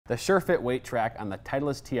The SureFit Weight Track on the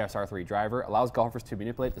Titleist TSR3 driver allows golfers to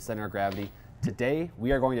manipulate the center of gravity. Today,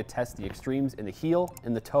 we are going to test the extremes in the heel,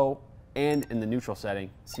 in the toe, and in the neutral setting,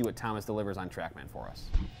 see what Thomas delivers on TrackMan for us.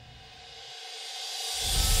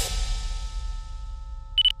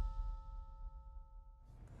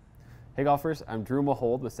 Hey golfers, I'm Drew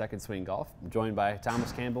Mahowald with Second Swing Golf. I'm joined by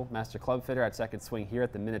Thomas Campbell, Master Club Fitter at Second Swing here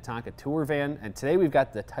at the Minnetonka Tour Van. And today we've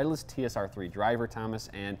got the Titleist TSR3 driver, Thomas,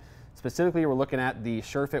 and specifically we're looking at the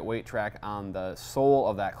SureFit Weight Track on the sole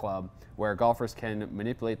of that club, where golfers can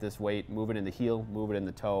manipulate this weight, move it in the heel, move it in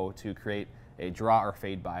the toe to create a draw or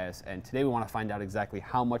fade bias. And today we want to find out exactly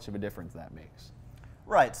how much of a difference that makes.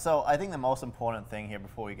 Right, so I think the most important thing here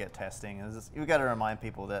before we get testing is you've got to remind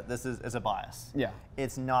people that this is a bias. Yeah.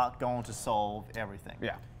 It's not going to solve everything.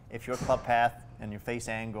 Yeah. If your club path and your face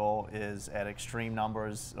angle is at extreme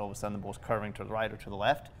numbers, all of a sudden the ball's curving to the right or to the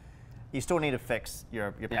left, you still need to fix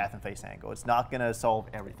your path and face angle. It's not going to solve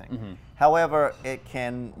everything. Mm-hmm. However, it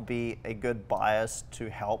can be a good bias to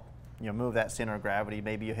help move that center of gravity.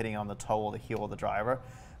 Maybe you're hitting on the toe or the heel of the driver.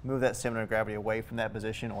 Move that center of gravity away from that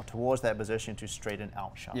position or towards that position to straighten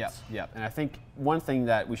out shots. Yeah. And I think one thing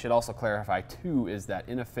that we should also clarify too is that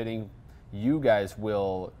in a fitting, you guys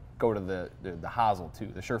will go to the hosel too,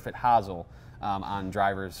 the SureFit hosel on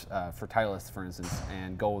drivers for Titleist, for instance,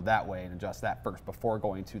 and go that way and adjust that first before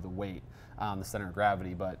going to the weight, the center of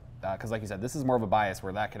gravity. But because like you said, this is more of a bias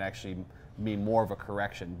where that can actually mean more of a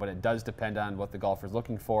correction, but it does depend on what the golfer is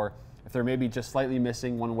looking for. If they're maybe just slightly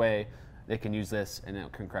missing one way, they can use this and it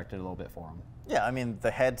can correct it a little bit for them. Yeah, I mean,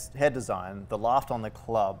 the head design, the loft on the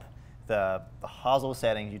club, the hosel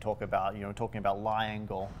settings you talk about, talking about lie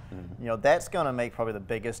angle, that's going to make probably the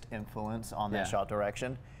biggest influence on that shot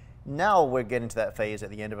direction. Now we're getting to that phase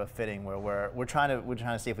at the end of a fitting where we're trying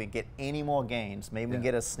to see if we can get any more gains. Maybe we can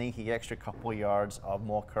get a sneaky extra couple yards of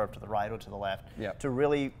more curve to the right or to the left to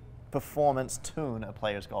really performance tune a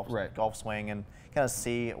player's golf swing and kind of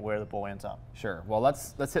see where the ball ends up. Sure. Well,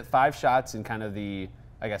 let's hit 5 shots in kind of the,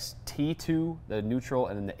 I guess, T2, the neutral,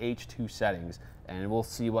 and then the H2 settings, and we'll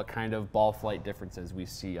see what kind of ball flight differences we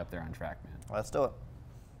see up there on TrackMan. Let's do it.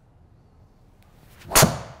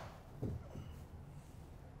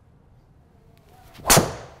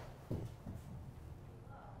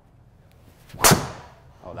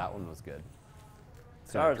 Oh, that one was good.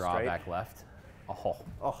 It's going to draw straight. Back left.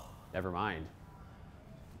 Oh, never mind.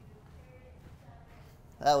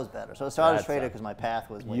 That was better. So it started straighter because my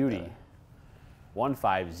path was way beauty. better.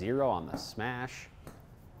 150 on the smash.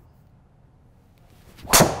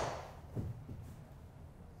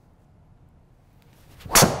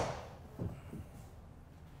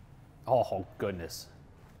 Oh, goodness.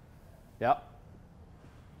 Yep.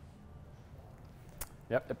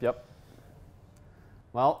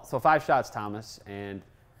 Well, so 5 shots, Thomas, and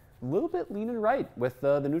a little bit leaning right with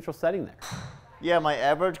the neutral setting there. Yeah, my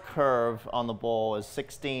average curve on the ball is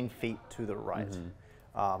 16 feet to the right.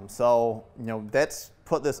 So, let's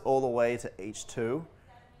put this all the way to H2,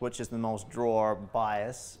 which is the most draw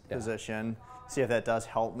bias position. See if that does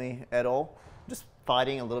help me at all. Just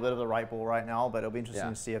fighting a little bit of the right ball right now, but it'll be interesting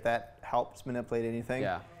to see if that helps manipulate anything.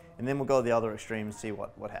 Yeah. And then we'll go to the other extreme and see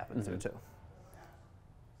what happens there too.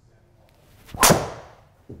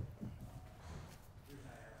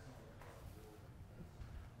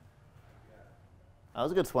 That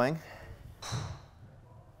was a good swing.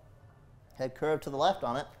 Head curve to the left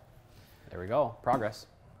on it. There we go. Progress.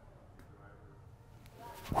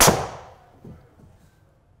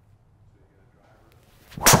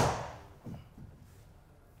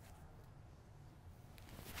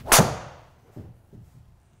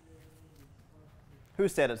 Who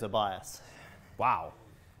said it's a bias? Wow.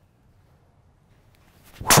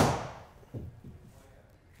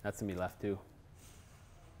 That's gonna be left too.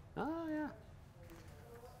 Oh, yeah.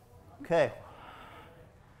 Okay.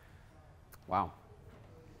 Wow.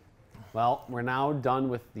 Well, we're now done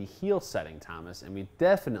with the heel setting, Thomas, and we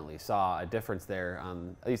definitely saw a difference there.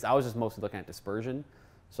 At least I was just mostly looking at dispersion,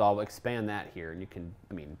 so I'll expand that here. And you can,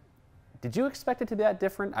 did you expect it to be that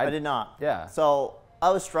different? I did not. Yeah. So I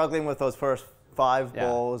was struggling with those first 5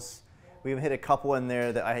 balls. We even hit a couple in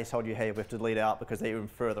there that I told you, hey, we have to delete out because they were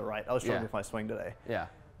further right. I was struggling with my swing today. Yeah.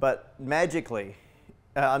 But magically,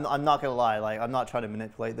 I'm not going to lie, I'm not trying to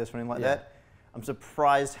manipulate this or anything like that. I'm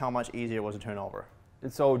surprised how much easier it was to turn over.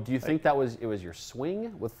 And so do you think that it was your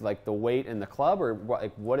swing with the weight and the club, or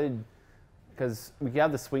what did, because we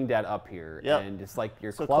have the swing data up here, and it's like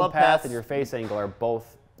your club path and your face angle are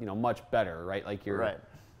both, much better, right? Like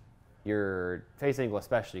your face angle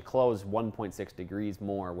especially closed 1.6 degrees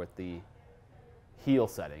more with the heel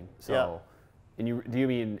setting. So, and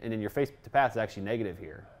then your face to path is actually negative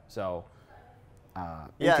here. So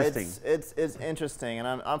Interesting. Yeah, it's interesting, and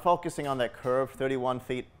I'm focusing on that curve, 31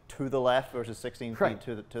 feet to the left versus 16 feet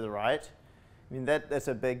to the right. I mean that's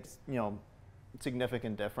a big,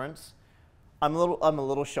 significant difference. I'm a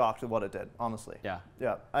little shocked at what it did, honestly. Yeah.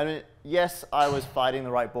 Yeah. I mean, yes, I was fighting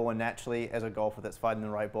the right ball, and naturally, as a golfer that's fighting the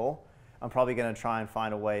right ball, I'm probably going to try and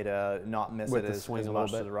find a way to not miss it as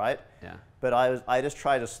much to the right. Yeah. But I just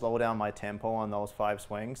tried to slow down my tempo on those 5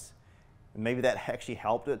 swings. And maybe that actually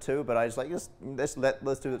helped it too. But I was like, let's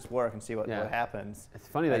do this work and see what happens. It's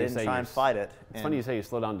funny that I didn't try and fight it. It's funny you say you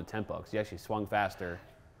slow down the tempo because you actually swung faster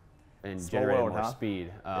and generated more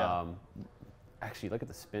speed. Actually, look at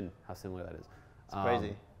the spin, how similar that is. It's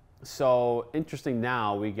crazy. So interesting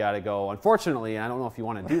now, we got to go, unfortunately, I don't know if you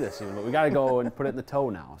want to do this even, but we got to go and put it in the toe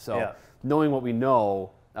now. So knowing what we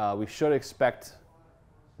know, we should expect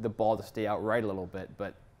the ball to stay out right a little bit,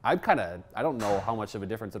 but I don't know how much of a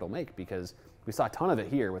difference it'll make because we saw a ton of it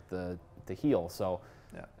here with the heel. So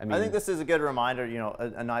I mean, I think this is a good reminder,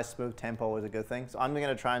 a nice smooth tempo is a good thing. So I'm going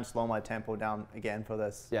to try and slow my tempo down again for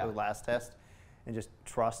this for the last test and just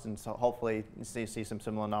trust, and so hopefully see some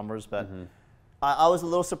similar numbers. But I was a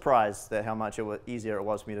little surprised at how much easier it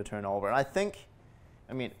was for me to turn over. And I think,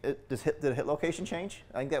 did the hit location change?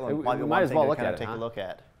 I think that one might be one thing to kind of take a look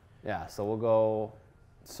at. Yeah, so we'll go.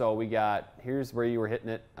 So we got, here's where you were hitting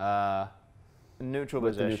it. Neutral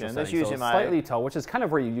position. This usually slightly toe, which is kind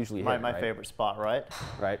of where you usually hit. My favorite spot, right?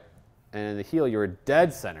 Right. And the heel, you're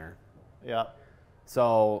dead center. Yeah.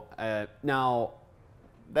 So now,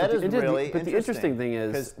 that is really interesting. But the interesting thing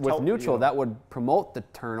is, with neutral, that would promote the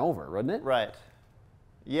turnover, wouldn't it? Right.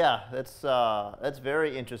 Yeah, that's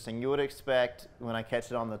very interesting. You would expect when I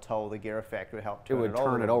catch it on the toe, the gear effect would help turn it over. It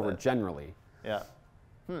would turn it over generally. Yeah.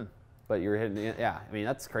 But you're hitting it. Yeah, I mean,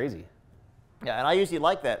 that's crazy. Yeah, and I usually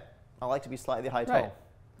like that. I like to be slightly high toe. Right.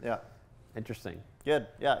 Yeah. Interesting. Good.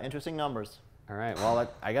 Yeah, interesting numbers. All right. Well,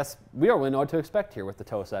 I guess we don't really know what to expect here with the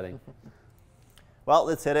toe setting. Well,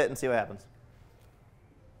 let's hit it and see what happens.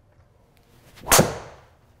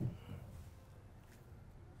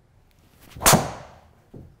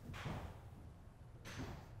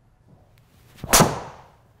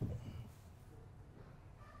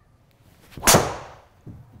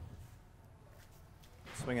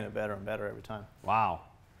 Swinging it better and better every time. Wow.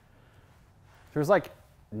 There's like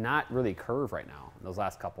not really curve right now in those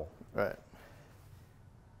last couple. Right.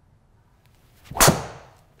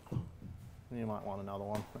 You might want another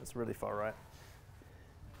one. That's really far right.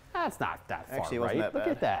 That's not that far Actually, it right. wasn't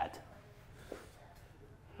that bad.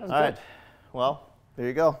 Look at that. All right. Well, there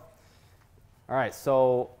you go. All right.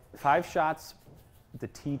 So 5 shots, the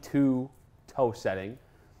T2 toe setting.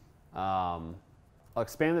 I'll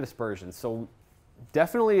expand the dispersion. So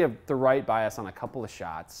definitely the right bias on a couple of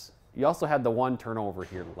shots. You also had the 1 turnover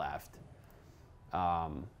here left.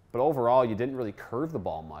 But overall, you didn't really curve the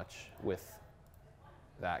ball much with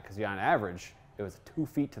that because on average, it was 2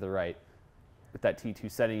 feet to the right. With that T2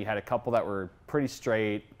 setting, you had a couple that were pretty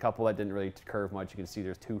straight, a couple that didn't really curve much. You can see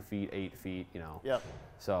there's 2 feet, 8 feet, Yep.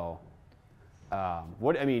 So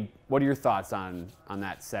what are your thoughts on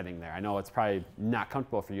that setting there? I know it's probably not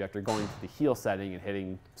comfortable for you after going to the heel setting and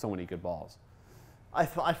hitting so many good balls. I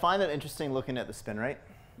find it interesting looking at the spin rate.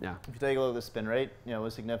 Yeah. If you take a look at the spin rate, it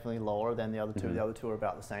was significantly lower than the other two. The other two are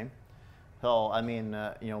about the same. So, moving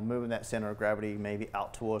that center of gravity maybe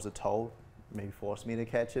out towards the toe, maybe forced me to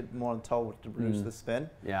catch it more on the toe to reduce the spin.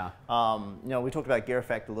 Yeah. We talked about gear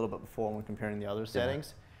effect a little bit before when comparing the other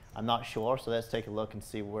settings. I'm not sure, so let's take a look and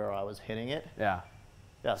see where I was hitting it. Yeah.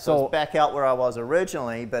 Yeah, so it's back out where I was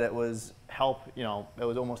originally, but it was it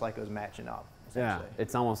was almost like it was matching up. Yeah,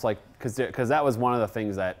 it's almost like, because that was one of the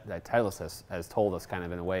things that Titleist has told us kind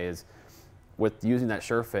of in a way is with using that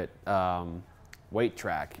SureFit weight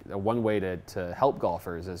track, one way to help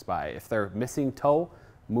golfers is by, if they're missing toe,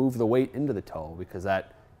 move the weight into the toe because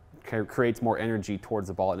that creates more energy towards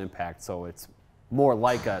the ball at impact, so it's more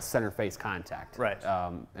like a center face contact. Right.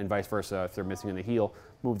 And vice versa, if they're missing in the heel,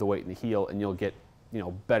 move the weight in the heel and you'll get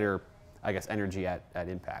better, I guess, energy at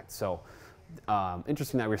impact. So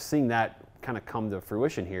interesting that we're seeing that kind of come to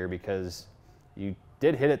fruition here because you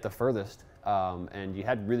did hit it the furthest and you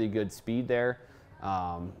had really good speed there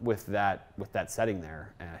with that setting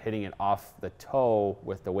there, hitting it off the toe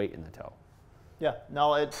with the weight in the toe. Yeah,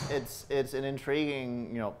 no, it's an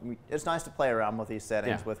intriguing, it's nice to play around with these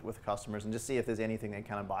settings with customers and just see if there's anything that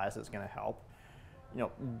kind of bias that's going to help.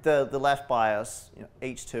 The left bias,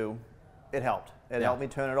 H2, it helped. It helped me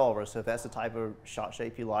turn it over. So if that's the type of shot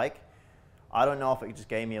shape you like, I don't know if it just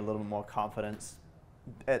gave me a little bit more confidence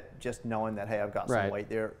at just knowing that, hey, I've got some weight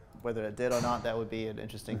there. Whether it did or not, that would be an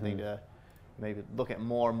interesting thing to maybe look at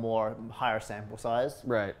more and more higher sample size.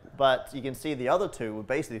 Right. But you can see the other two were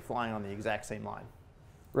basically flying on the exact same line.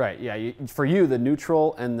 Right, yeah. For you, the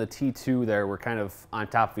neutral and the T2 there were kind of on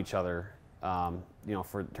top of each other, you know,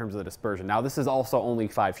 in terms of the dispersion. Now, this is also only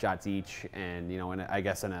 5 shots each, and, you know, I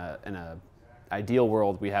guess in a ideal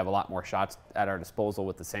world, we have a lot more shots at our disposal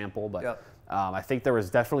with the sample, but yep. I think there was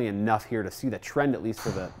definitely enough here to see the trend, at least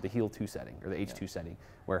for the heel 2 setting, or the H2 setting,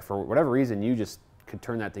 where for whatever reason, you just could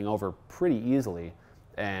turn that thing over pretty easily.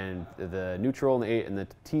 And the neutral and the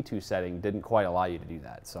T2 setting didn't quite allow you to do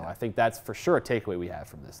that. So I think that's for sure a takeaway we have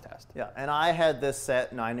from this test. Yeah, and I had this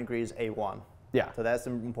set 9 degrees A1. Yeah. So that's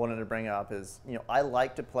important to bring up is, you know, I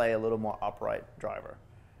like to play a little more upright driver.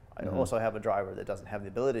 I also have a driver that doesn't have the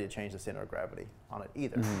ability to change the center of gravity on it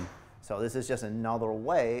either. So this is just another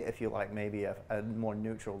way, if you like maybe a more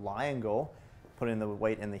neutral lie angle, putting the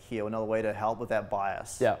weight in the heel, another way to help with that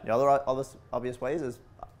bias. Yeah. The other obvious ways is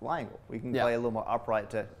lie angle. We can play a little more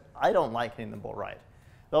upright I don't like hitting the ball right.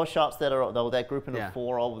 Those shots that are, that group in the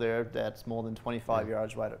 4 over there, that's more than 25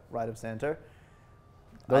 yards right of center.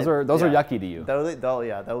 Those are yucky to you.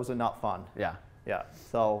 Those are not fun. Yeah. Yeah.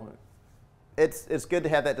 So it's good to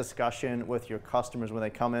have that discussion with your customers when they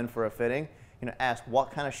come in for a fitting. You know, ask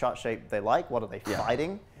what kind of shot shape they like, what are they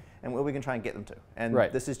fighting, and what we can try and get them to. And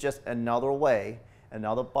this is just another way,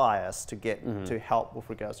 another bias to get to help with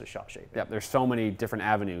regards to shot shape. Yep. There's so many different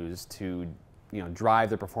avenues to, you know,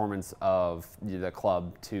 drive the performance of the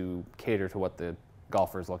club to cater to what the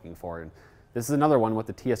golfer is looking for. And this is another one with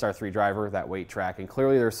the TSR3 driver, that weight track, and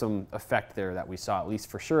clearly there's some effect there that we saw, at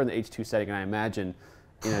least for sure in the H2 setting, and I imagine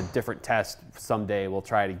in a different test someday we'll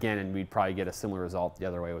try it again and we'd probably get a similar result the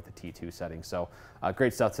other way with the T2 setting. So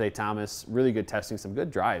great stuff today, Thomas. Really good testing, some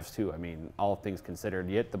good drives too. I mean, all things considered,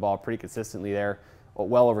 you hit the ball pretty consistently there,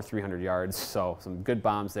 well over 300 yards, so some good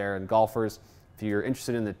bombs there. And golfers, if you're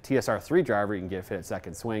interested in the TSR3 driver, you can get a fit at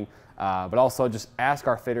second swing, but also just ask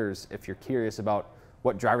our fitters if you're curious about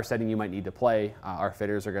what driver setting you might need to play. Our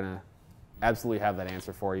fitters are going to absolutely have that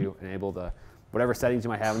answer for you and able to, whatever settings you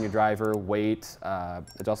might have on your driver, weight,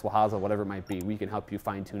 adjustable hosel, whatever it might be, we can help you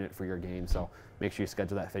fine tune it for your game. So make sure you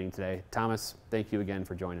schedule that fitting today. Thomas, thank you again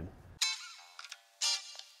for joining.